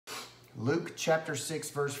Luke chapter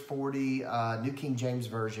 6, verse 40, New King James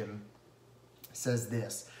Version says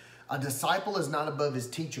this. A disciple is not above his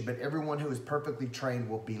teacher, but everyone who is perfectly trained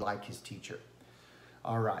will be like his teacher.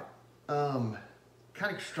 All right.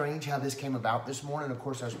 Kind of strange how this came about this morning. Of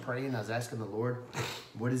course, I was praying. I was asking the Lord,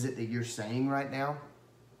 what is it that you're saying right now?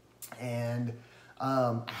 And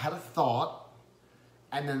I had a thought,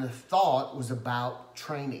 and then the thought was about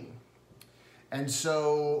training. And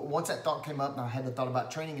so once that thought came up and I had the thought about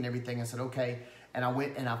training and everything, I said, okay. And I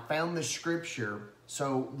went and I found the scripture.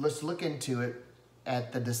 So let's look into it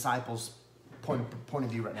at the disciples' point of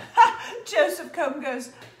view right now. Joseph Combe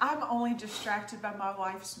goes, I'm only distracted by my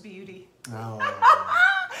wife's beauty. Oh.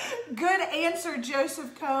 Good answer,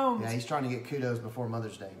 Joseph Combs. Yeah, he's trying to get kudos before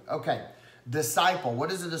Mother's Day. Okay. Disciple. What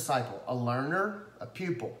is a disciple? A learner, a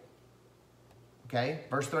pupil. Okay.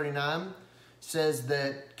 Verse 39 says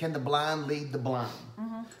that, can the blind lead the blind?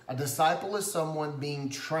 Mm-hmm. A disciple is someone being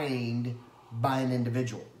trained by an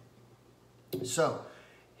individual. So,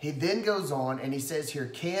 he then goes on and he says here,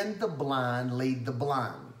 can the blind lead the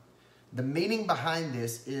blind? The meaning behind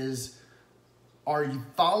this is, are you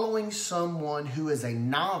following someone who is a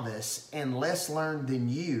novice and less learned than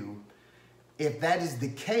you? If that is the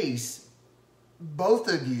case, both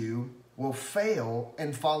of you will fail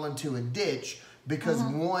and fall into a ditch because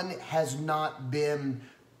one has not been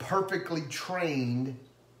perfectly trained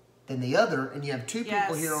than the other. And you have two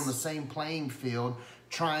people here on the same playing field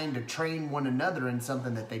trying to train one another in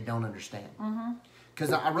something that they don't understand.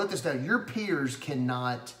 Because I wrote this down. Your peers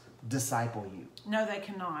cannot disciple you. No, they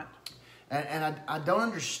cannot. And I don't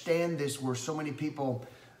understand this where so many people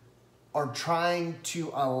are trying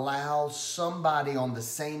to allow somebody on the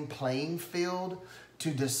same playing field to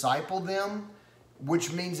disciple them,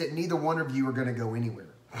 which means that neither one of you are going to go anywhere.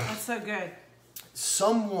 That's so good.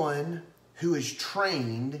 Someone who is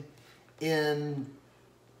trained in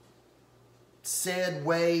said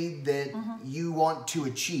way that you want to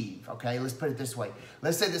achieve. Okay, let's put it this way.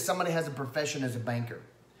 Let's say that somebody has a profession as a banker.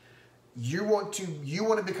 You want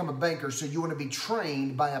to become a banker, so you want to be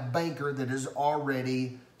trained by a banker that is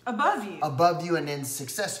already above you and then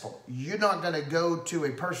successful. You're not going to go to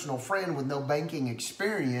a personal friend with no banking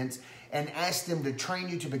experience and ask them to train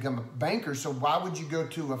you to become a banker. So why would you go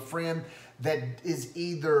to a friend that is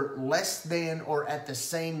either less than or at the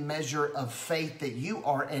same measure of faith that you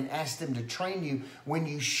are and ask them to train you when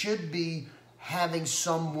you should be having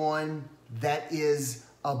someone that is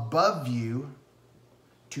above you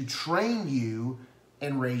to train you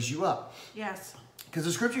and raise you up? Yes. Because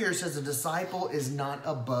the scripture here says a disciple is not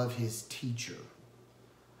above his teacher.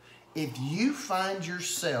 If you find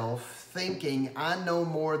yourself thinking, I know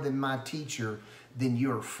more than my teacher, then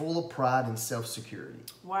you are full of pride and self-security.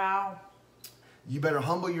 Wow. You better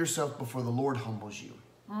humble yourself before the Lord humbles you.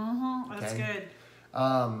 That's good.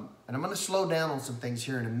 And I'm going to slow down on some things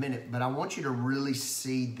here in a minute, but I want you to really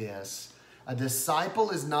see this. A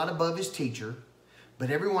disciple is not above his teacher, but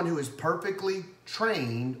everyone who is perfectly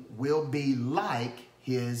trained will be like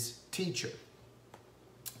his teacher.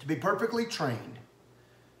 To be perfectly trained.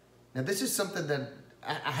 Now, this is something that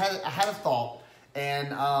I had a thought,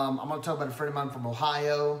 and I'm going to talk about a friend of mine from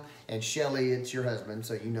Ohio, and Shelly, it's your husband,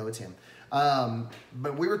 so you know it's him.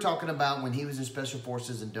 But we were talking about when he was in Special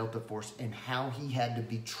Forces and Delta Force and how he had to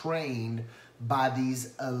be trained by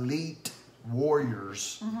these elite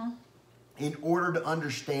warriors in order to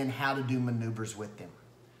understand how to do maneuvers with them.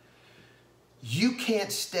 You can't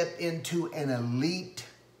step into an elite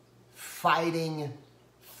fighting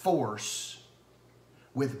force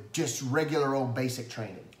with just regular old basic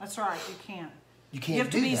training. That's right. You can't. You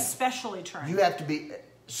can't do that. You have to be specially trained. You have to be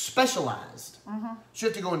specialized. So you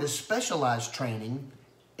have to go into specialized training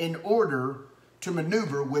in order to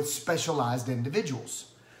maneuver with specialized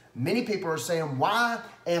individuals. Many people are saying, why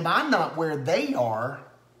am I not where they are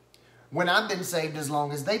when I've been saved as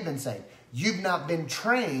long as they've been saved? You've not been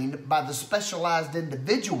trained by the specialized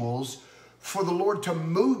individuals for the Lord to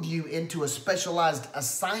move you into a specialized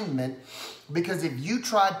assignment, because if you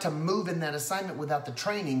try to move in that assignment without the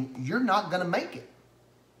training, you're not going to make it.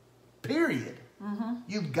 Period.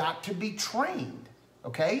 You've got to be trained.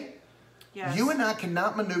 Okay? Yes. You and I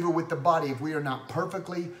cannot maneuver with the body if we are not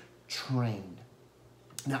perfectly trained.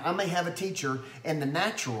 Now, I may have a teacher in the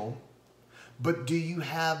natural, but do you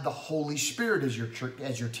have the Holy Spirit as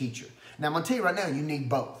your teacher? Now, I'm going to tell you right now, you need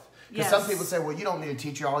both. Because some people say, well, you don't need a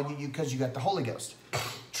teacher all you because you got the Holy Ghost.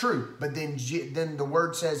 True. But then the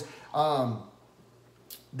word says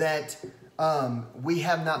that we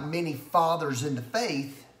have not many fathers in the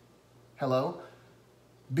faith. Hello?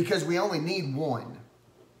 Because we only need one.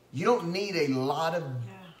 You don't need a lot of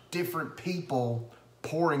different people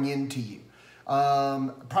pouring into you.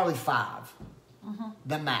 Probably 5,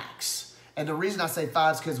 the max. And the reason I say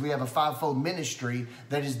 5 is because we have a 5-fold ministry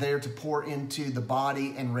that is there to pour into the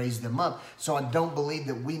body and raise them up. So I don't believe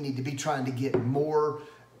that we need to be trying to get more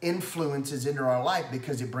influences into our life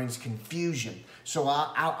because it brings confusion. So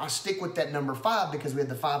I stick with that number 5 because we have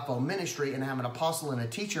the 5-fold ministry, and I have an apostle and a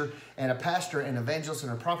teacher and a pastor and evangelist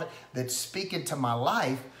and a prophet that speak into my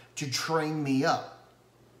life to train me up.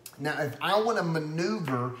 Now, if I want to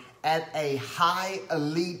maneuver at a high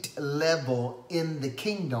elite level in the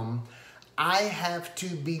kingdom, I have to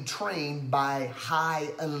be trained by high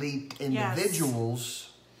elite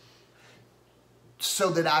individuals so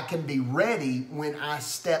that I can be ready when I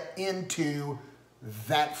step into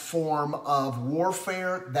that form of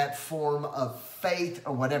warfare, that form of faith,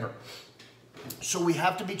 or whatever. So we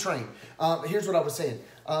have to be trained. Here's what I was saying.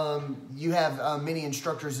 You have many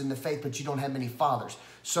instructors in the faith, but you don't have many fathers.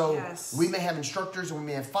 So we may have instructors and we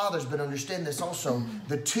may have fathers, but understand this also.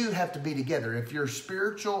 The two have to be together. If your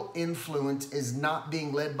spiritual influence is not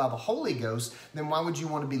being led by the Holy Ghost, then why would you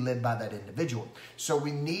want to be led by that individual? So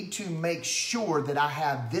we need to make sure that I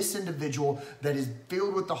have this individual that is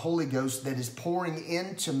filled with the Holy Ghost, that is pouring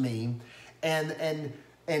into me, and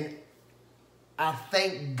I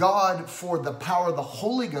thank God for the power of the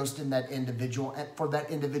Holy Ghost in that individual and for that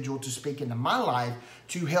individual to speak into my life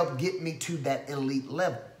to help get me to that elite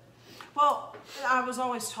level. Well, I was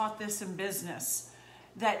always taught this in business,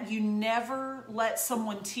 that you never let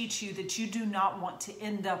someone teach you that you do not want to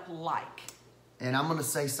end up like. And I'm going to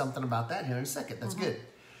say something about that here in a second. That's good.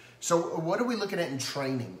 So what are we looking at in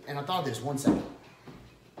training? And I thought of this, 1 second.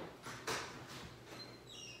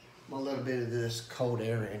 A little bit of this cold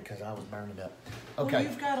air in because I was burning up. Okay. Well,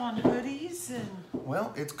 you've got on hoodies and...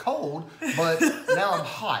 Well, it's cold, but now I'm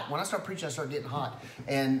hot. When I start preaching, I start getting hot.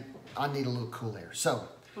 And I need a little cool air. So...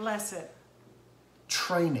 Bless it.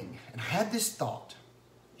 Training. And I had this thought.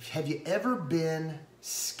 Have you ever been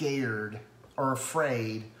scared or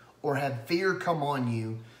afraid or had fear come on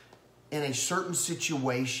you in a certain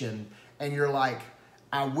situation and you're like,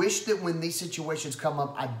 I wish that when these situations come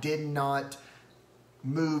up, I did not...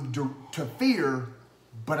 moved to fear,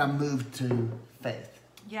 but I moved to faith.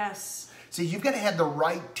 Yes. See, you've got to have the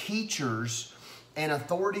right teachers and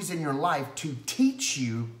authorities in your life to teach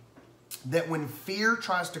you that when fear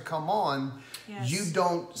tries to come on, you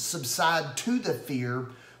don't subside to the fear,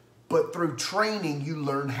 but through training, you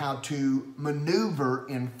learn how to maneuver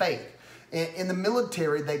in faith. In the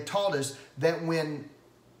military, they taught us that when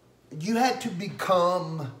you had to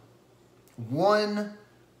become one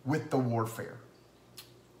with the warfare.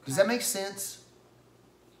 Does that make sense?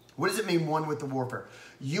 What does it mean, one with the warfare?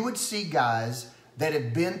 You would see guys that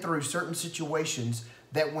have been through certain situations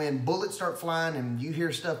that when bullets start flying and you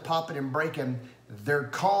hear stuff popping and breaking, they're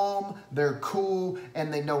calm, they're cool,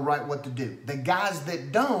 and they know right what to do. The guys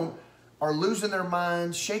that don't are losing their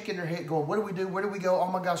minds, shaking their head, going, what do we do? Where do we go?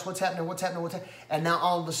 Oh my gosh, what's happening? What's happening? What's happening? And now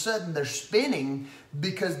all of a sudden they're spinning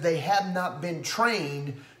because they have not been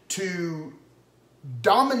trained to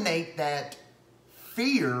dominate that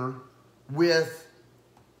fear with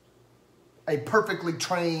a perfectly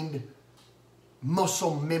trained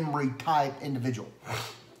muscle memory type individual.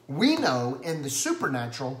 We know in the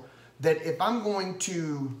supernatural that if I'm going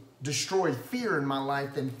to destroy fear in my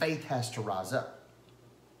life, then faith has to rise up.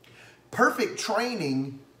 Perfect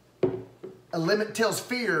training tells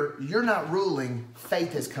fear, you're not ruling,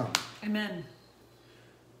 faith has come. Amen.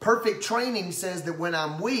 Perfect training says that when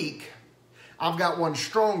I'm weak, I've got one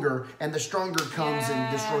stronger, and the stronger comes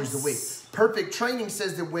and destroys the weak. Perfect training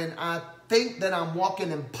says that when I think that I'm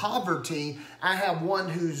walking in poverty, I have one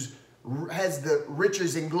who's has the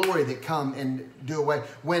riches and glory that come and do away.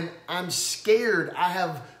 When I'm scared, I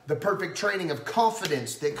have the perfect training of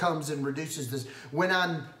confidence that comes and reduces this. When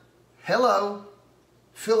I'm,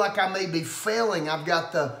 feel like I may be failing, I've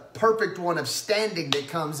got the perfect one of standing that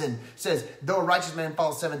comes and says, though a righteous man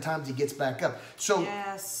falls 7 times, he gets back up. So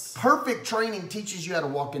perfect training teaches you how to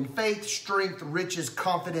walk in faith, strength, riches,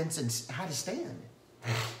 confidence, and how to stand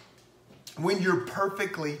when you're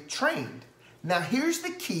perfectly trained. Now, here's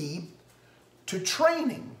the key to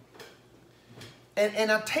training.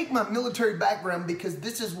 And I take my military background because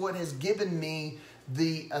this is what has given me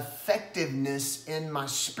the effectiveness in my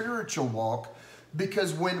spiritual walk.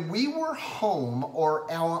 Because when we were home or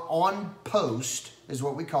on post, is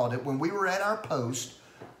what we called it, when we were at our post,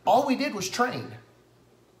 all we did was train.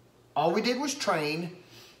 All we did was train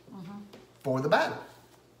for the battle.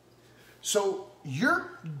 So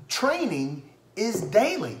your training is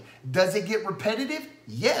daily. Does it get repetitive?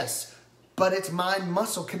 Yes. But it's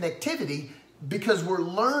mind-muscle connectivity because we're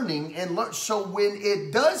learning and learn. So when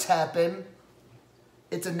it does happen,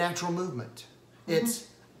 it's a natural movement. It's,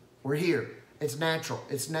 we're here. It's natural.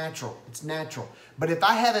 It's natural. It's natural. But if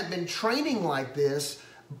I haven't been training like this,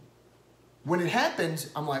 when it happens,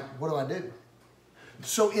 I'm like, what do I do?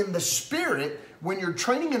 So in the spirit, when you're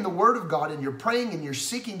training in the Word of God and you're praying and you're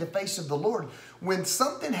seeking the face of the Lord, when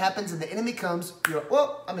something happens and the enemy comes, you're like,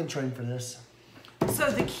 well, I've been trained for this. So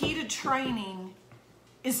the key to training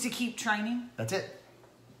is to keep training? That's it.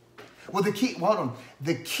 Well, the key, hold on.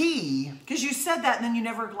 The key... Because you said that and then you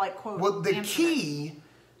never like quote. Well, the key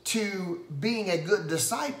to being a good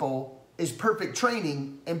disciple is perfect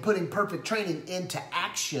training and putting perfect training into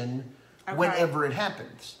action whenever it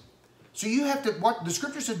happens. So you have to, what the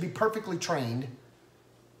scripture says, be perfectly trained,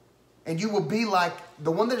 and you will be like,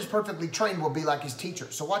 the one that is perfectly trained will be like his teacher.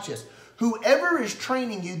 So watch this. Whoever is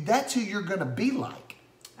training you, that's who you're going to be like.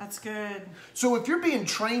 That's good. So if you're being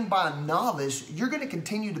trained by a novice, you're going to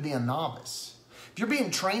continue to be a novice. If you're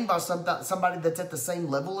being trained by somebody that's at the same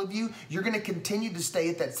level of you, you're going to continue to stay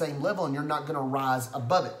at that same level and you're not going to rise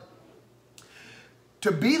above it.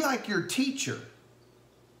 To be like your teacher,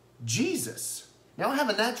 Jesus. Now I have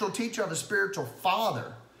a natural teacher, I have a spiritual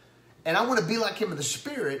father, and I want to be like him in the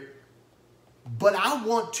spirit, but I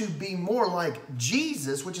want to be more like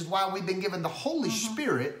Jesus, which is why we've been given the Holy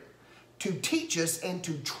Spirit to teach us and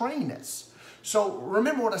to train us. So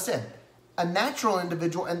remember what I said. A natural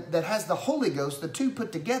individual and that has the Holy Ghost, the two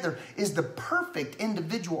put together, is the perfect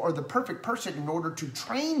individual or the perfect person in order to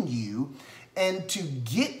train you and to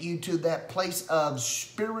get you to that place of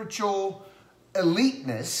spiritual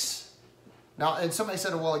eliteness. Now, and somebody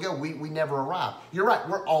said a while ago, we never arrive. You're right.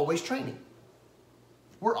 We're always training.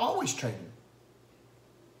 We're always training.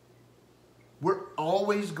 We're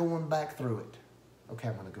always going back through it. Okay,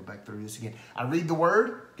 I'm going to go back through this again. I read the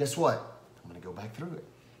word. Guess what? I'm going to go back through it.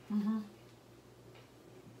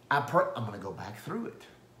 I'm going to go back through it.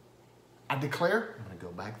 I declare, I'm going to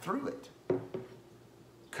go back through it.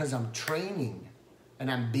 Because I'm training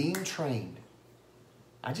and I'm being trained.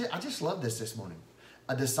 I just love this morning.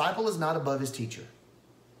 A disciple is not above his teacher.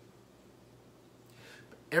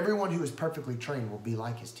 Everyone who is perfectly trained will be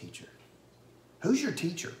like his teacher. Who's your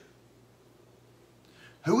teacher?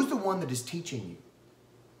 Who is the one that is teaching you?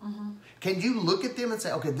 Can you look at them and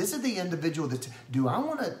say, okay, this is the individual that, do I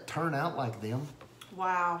want to turn out like them?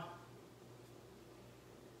 Wow.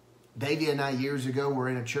 Davey and I years ago were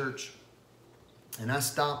in a church, and I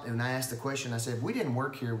stopped and I asked the question. I said, if we didn't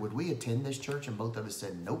work here, would we attend this church? And both of us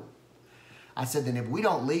said, nope. I said, then if we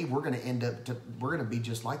don't leave, we're going to end up, we're going to be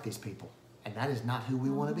just like these people. And that is not who we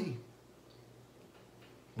want to be.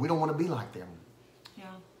 We don't want to be like them. Yeah.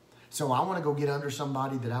 So I want to go get under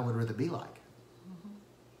somebody that I would rather be like.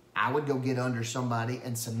 I would go get under somebody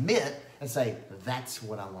and submit and say, that's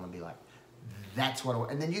what I want to be like. That's what I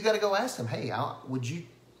want. And then you got to go ask them, hey, would you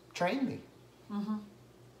train me?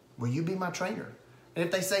 Will you be my trainer? And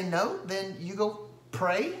if they say no, then you go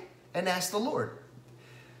pray and ask the Lord.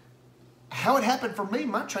 How it happened for me,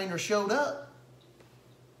 my trainer showed up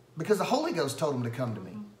because the Holy Ghost told him to come to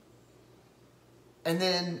me. And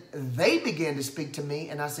then they began to speak to me,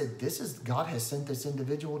 and I said, God has sent this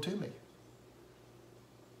individual to me.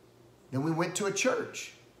 Then we went to a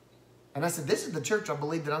church. And I said, this is the church I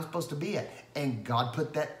believe that I'm supposed to be at. And God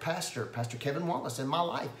put that Pastor Kevin Wallace, in my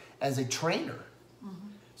life as a trainer.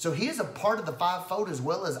 So he is a part of the fivefold as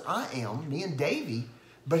well as I am, me and Davey.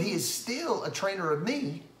 But he is still a trainer of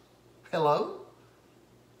me. Hello?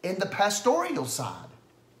 In the pastoral side.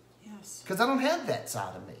 Yes. Because I don't have that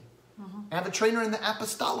side of me. I have a trainer in the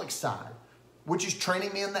apostolic side, which is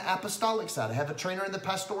training me in the apostolic side. I have a trainer in the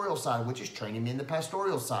pastoral side, which is training me in the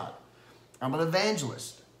pastoral side. I'm an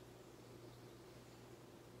evangelist.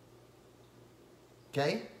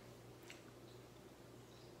 Okay?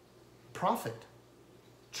 Prophet,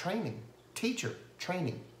 training, teacher,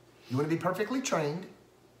 training. You want to be perfectly trained?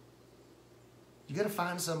 You got to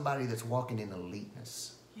find somebody that's walking in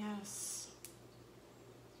eliteness. Yes.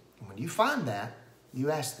 And when you find that, you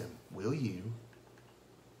ask them, will you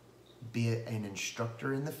be an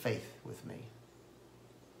instructor in the faith with me?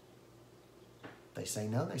 They say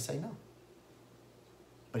no, they say no.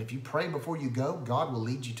 But if you pray before you go, God will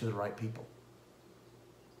lead you to the right people.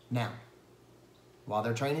 Now, while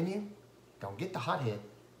they're training you, don't get the hothead.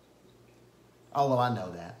 Oh, well, I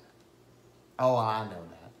know that. Oh, I know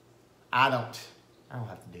that. I don't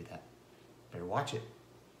have to do that. Better watch it.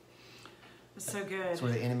 It's so good. That's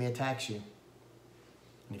where the enemy attacks you.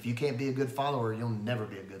 And if you can't be a good follower, you'll never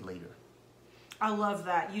be a good leader. I love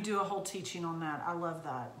that. You do a whole teaching on that. I love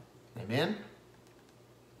that. Amen?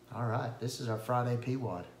 All right. This is our Friday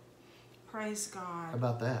PWAD. Praise God. How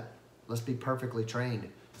about that? Let's be perfectly trained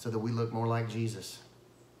so that we look more like Jesus.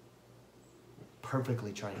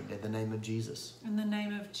 perfectly trained in the name of Jesus. In the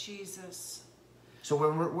name of Jesus. So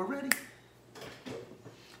we're ready.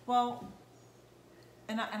 Well,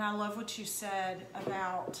 and I love what you said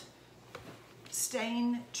about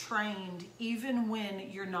staying trained even when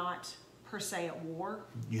you're not per se at war.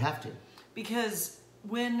 You have to. Because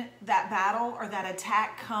when that battle or that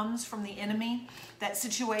attack comes from the enemy, that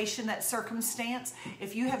situation, that circumstance,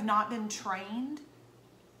 if you have not been trained,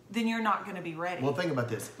 then you're not going to be ready. Well, think about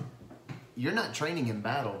this. You're not training in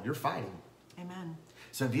battle, you're fighting. Amen.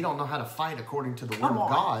 So if you don't know how to fight according to the Word of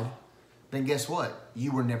God, then guess what?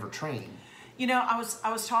 You were never trained. You know, I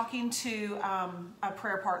was talking to a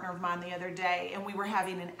prayer partner of mine the other day, and we were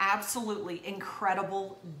having an absolutely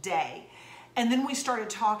incredible day. And then we started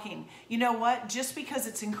talking. You know what? Just because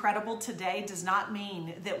it's incredible today does not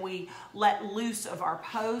mean that we let loose of our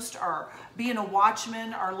post or being a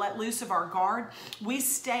watchman or let loose of our guard. We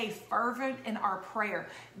stay fervent in our prayer.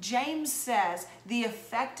 James says, the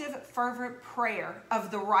effective fervent prayer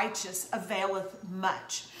of the righteous availeth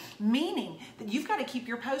much. Meaning that you've got to keep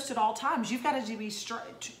your post at all times. You've got to be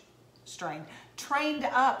trained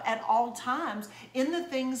up at all times in the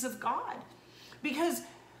things of God. Because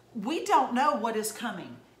we don't know what is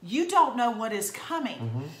coming. You don't know what is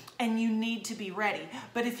coming, and you need to be ready.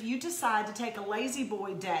 But if you decide to take a lazy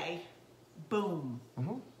boy day, boom,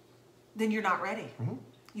 then you're not ready.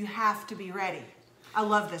 You have to be ready. I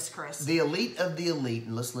love this, Chris. The elite of the elite,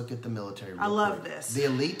 and let's look at the military real I love quick. this. The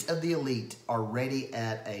elite of the elite are ready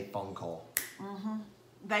at a phone call.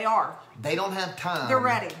 They are. They don't have time. They're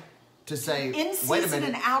ready. To say, in wait a season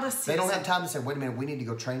minute. and out of season. They don't have time to say, wait a minute, we need to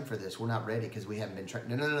go train for this. We're not ready because we haven't been trained.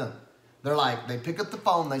 No. They're like, they pick up the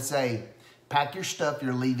phone, they say, pack your stuff,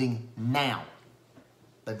 you're leaving now.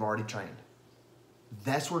 They've already trained.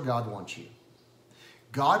 That's where God wants you.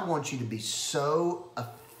 God wants you to be so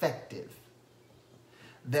effective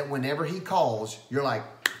that whenever He calls, you're like,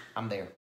 I'm there.